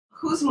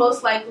Who's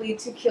most likely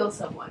to kill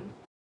someone?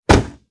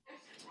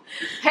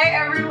 Hey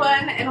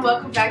everyone, and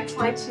welcome back to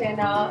my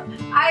channel.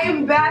 I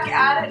am back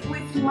at it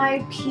with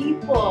my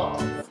people.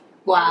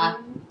 Wow.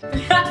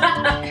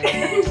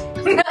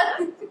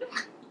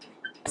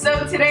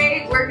 So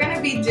today we're going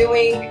to be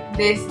doing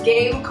this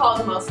game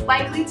called Most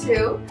Likely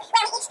To.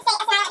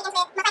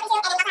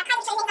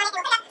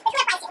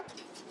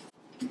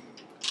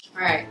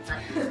 Alright.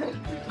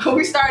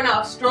 We're starting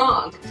off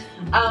strong.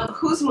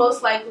 Who's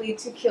most likely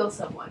to kill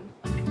someone?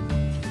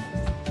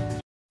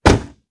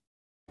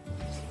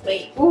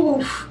 Wait.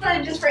 Ooh.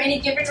 Just for any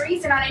given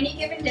reason on any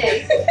given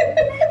day.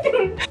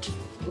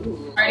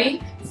 Ooh.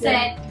 Ready?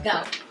 Set,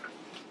 go.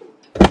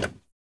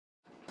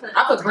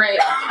 I put Brit.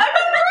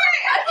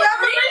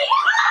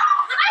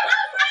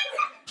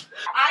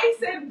 I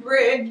said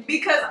Brit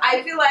because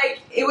I feel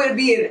like it would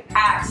be an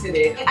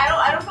accident.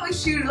 I don't feel like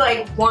she would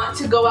like want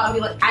to go out and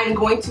be like, I'm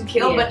going to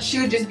kill, but she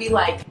would just be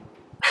like,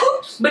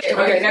 oops. But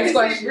okay, next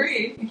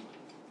question.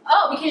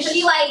 Oh, because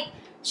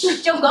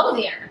she'll go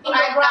there.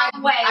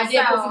 I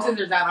did put some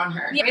scissors out on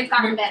her. Yeah, it's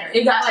gotten better.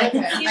 It got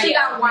She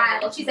got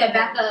wild. She said,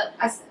 back up.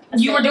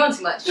 You were doing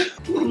too much.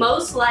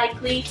 Most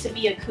likely to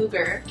be a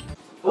cougar.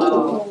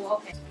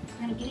 Oh, okay.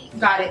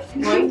 Got it.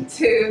 1,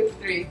 2,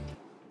 3.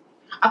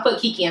 I put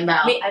Kiki and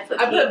Val. I put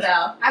Val. I put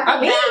Val.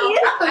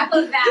 I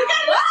put Val.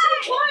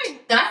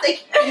 And I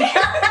think I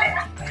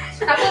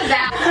put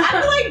Val. I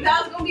feel like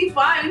Val's gonna be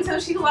fine until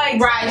she like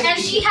And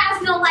she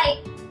has no like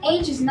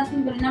age is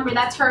nothing but a number.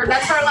 That's her vibe.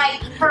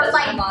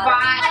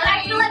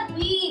 I feel like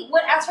we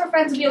would as her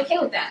friends would be okay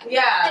with that.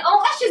 Yeah. Like,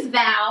 oh, that's just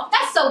Val.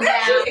 That's so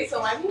Val. Okay,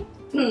 so I mean,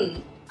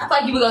 I feel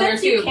like you would go there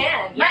too. You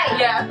can. Right.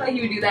 Yeah, I feel like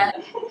you would do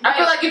that. I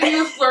feel like if you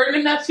were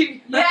flirting enough,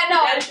 you. Yeah,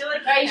 no. I feel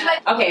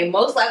like Okay,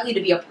 most likely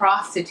to be a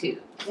prostitute.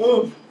 it's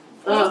kind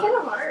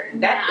of hard.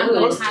 that Yeah,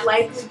 most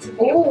likely to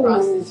be a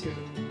prostitute.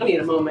 I need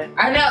a moment.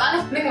 I know. I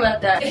was thinking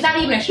about that. It's not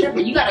even a stripper.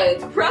 You gotta.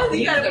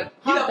 You gotta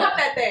pump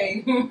that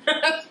thing.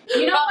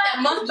 You know what? That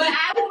monkey. But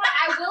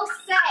I will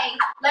say,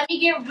 let me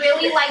get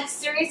really like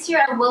serious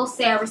here. I will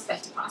say I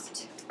respect a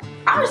prostitute.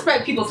 I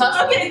respect people's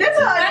hustle. Okay, that's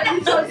all I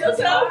That's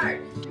so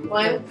hard.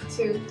 1,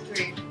 2,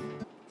 3.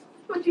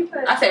 What'd you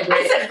put? I said Brit.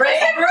 I said Brit.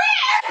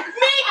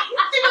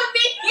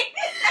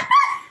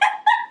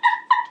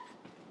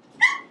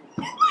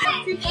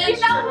 And you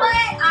know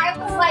what? I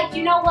was like,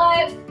 you know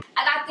what?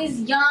 I got this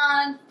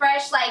young,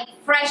 fresh, like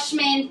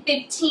freshman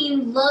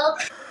 15 look.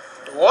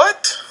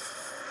 What?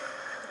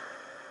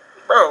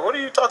 Bro, what are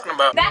you talking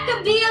about? That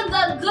could be a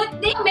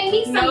good thing. Make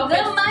me some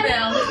good money.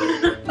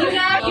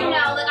 You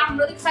know, like I'm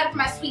really excited for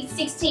my sweet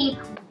 16.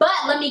 But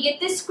let me get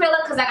this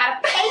Skrilla because I gotta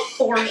pay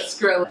for it.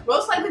 Skrilla.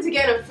 Most likely to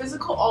get in a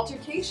physical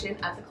altercation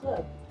at the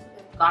club.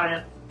 Got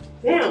it.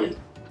 Damn.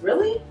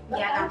 Really? Yeah,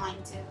 I got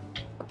mine too.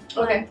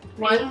 Okay.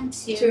 1,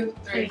 2,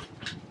 3.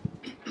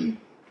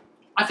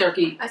 I said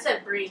Kiki. I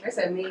said Brie. I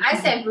said me. I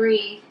said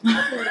Brie.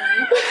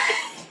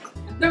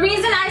 The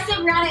reason I said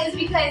Rihanna is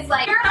because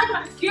like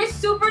you're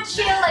super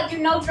chill, like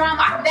you're no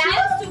drama.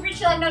 Val's super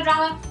chill, like no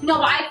drama.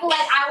 No, I feel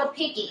like I would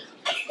pick it.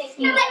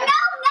 You're like, no,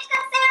 let's go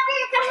stay over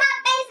here, come on,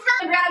 face hug.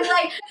 And Rihanna be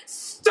like,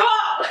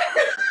 stop!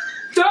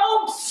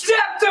 Don't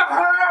step to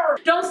her!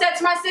 Don't step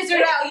to my sister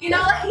now, you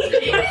know?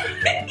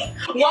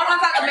 Walk on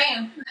top of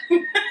man.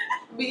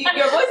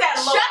 Your voice had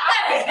low. Shut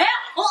the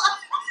hell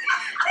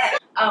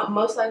up!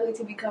 Most likely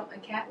to become a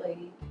cat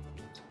lady.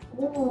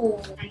 Ooh.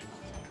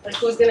 Like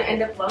who's gonna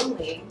end up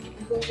lonely?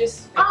 Who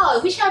just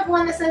Oh, we should have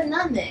one that says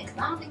none then. Cause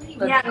I don't think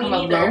people Yeah, become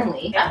me neither.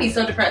 lonely. That'd be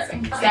so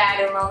depressing. Sad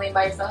and lonely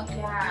by yourself.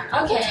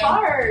 Yeah. It's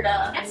hard.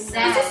 That's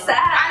sad. It's just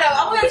sad. I know.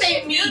 I'm gonna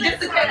say me just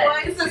to cut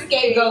one. It's a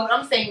scapegoat.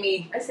 I'm saying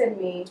me. I said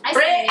me. I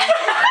said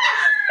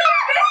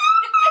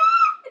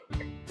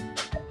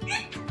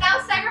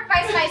I'll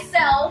sacrifice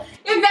myself.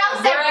 If Val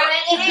said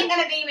Brit, it ain't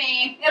gonna be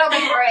me. It'll be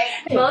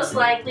Brit. Most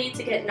likely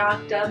to get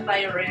knocked up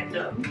by a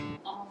random.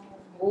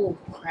 Oh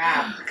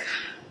crap.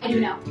 I do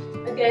know.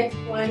 Okay,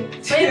 1,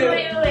 2,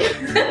 Wait.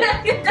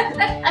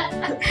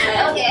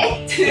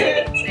 Okay.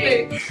 2,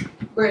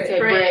 3.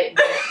 Brit.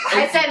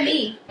 I said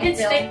me. You can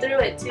stick through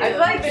it too. I feel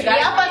like Yeah, I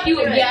feel like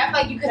you. Yeah, I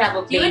feel like you could have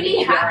a baby. You would be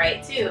right?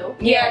 happy too.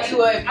 Yeah, you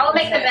would. I will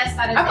make the best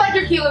out of it. I feel like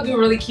your kid would be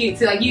really cute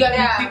too. Like you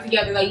guys be cute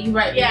together. Like you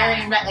right,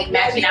 Yeah. like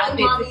matching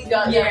outfits. Mommy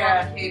does.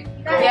 Yeah. Kid.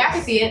 Yeah, I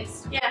can see it.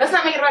 Yeah. Let's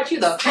not make it about you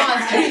though. Come on,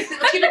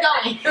 let's keep it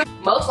going.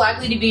 Most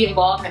likely to be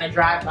involved in a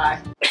drive-by.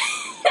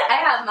 I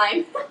have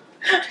mine.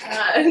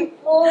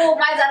 Oh,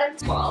 mine's out of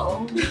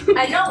 12.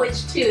 I know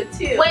which two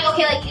too. Wait,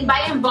 okay, like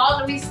by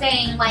involved, are we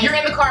saying like? You're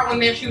in the car when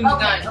they're shooting the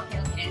Okay, gun. okay.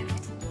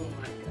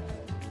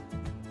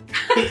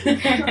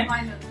 Oh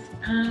my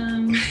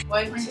god.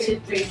 1,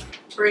 2, 3.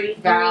 Brie.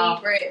 Val.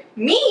 Brit.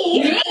 Me?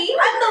 I'm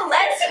the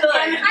less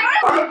good.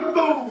 I'm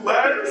the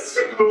last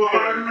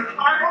one.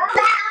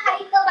 How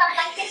you feel about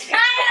black history?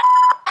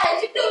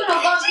 How you feel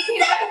about going to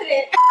become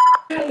president?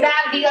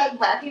 That be like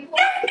black people.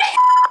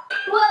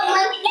 Well,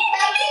 let me get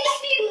black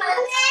history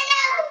month.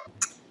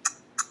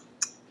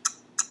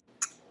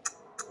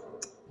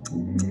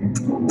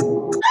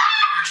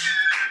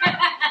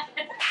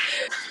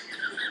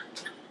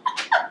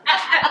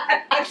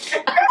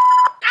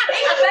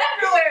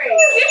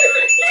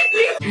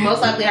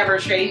 Most likely have a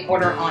restraining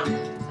order on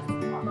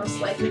them. Most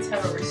likely to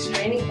have a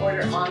restraining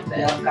order on them.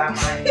 Yep, got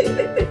mine.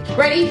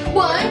 Ready?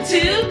 1, 2,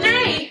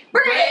 3.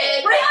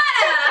 Brit.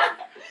 Brianna!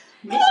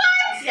 What?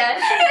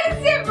 Yes.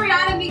 I said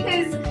Brianna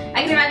because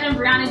I can imagine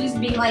Brianna just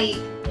being like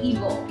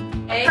evil.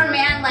 Hey. Her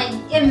man, like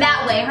in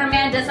that way, her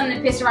man does something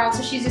to piss her off,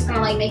 so she's just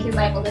gonna like make his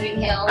life a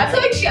living hell. I feel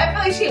like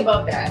she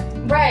above that.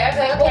 Right, I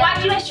feel like, Well, why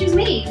did you guys choose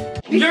me?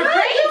 You're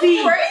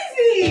crazy.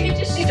 Crazy. You could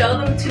just show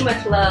them too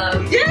much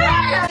love.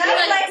 Yeah. You'd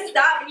be like,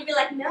 stop, and you'd be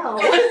like, no.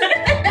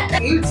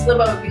 You'd slip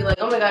up and be like,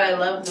 oh my god, I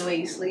love the way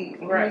you sleep.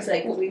 Right. It's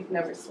like, we've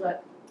never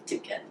slept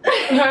together.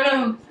 I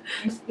know.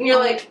 And you're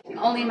like,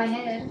 Only in my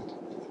head.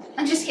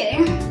 I'm just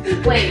kidding.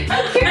 Wait. so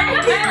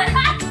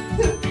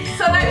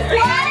that's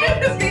the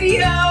end of the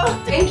video.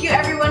 Thank you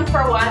everyone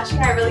for watching.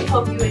 I really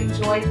hope you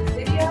enjoyed the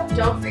video.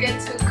 Don't forget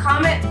to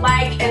comment,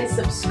 like, and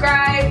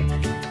subscribe.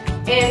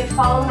 And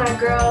follow my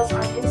girls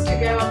on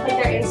Instagram. I'll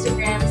put their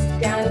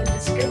Instagrams down in the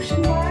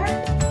description bar.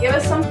 Give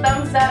us some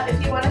thumbs up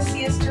if you want to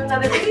see us do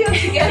another video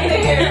together.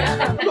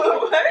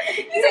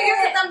 You say give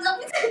us a thumbs up.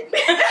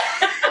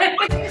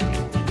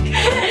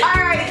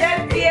 Alright,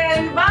 that's the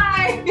end.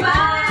 Bye.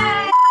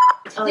 Bye.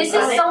 This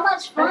is so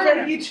much I feel like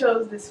fun. you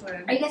chose this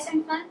one. Are you guys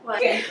having fun? What?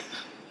 Okay.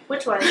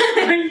 Which one? Are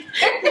you guys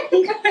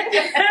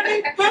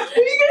having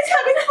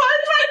fun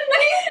like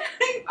me?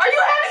 Are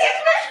you having as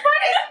much fun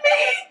as me?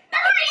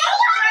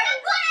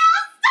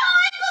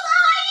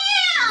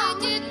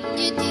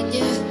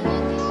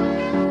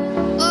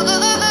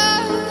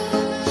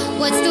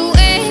 What's the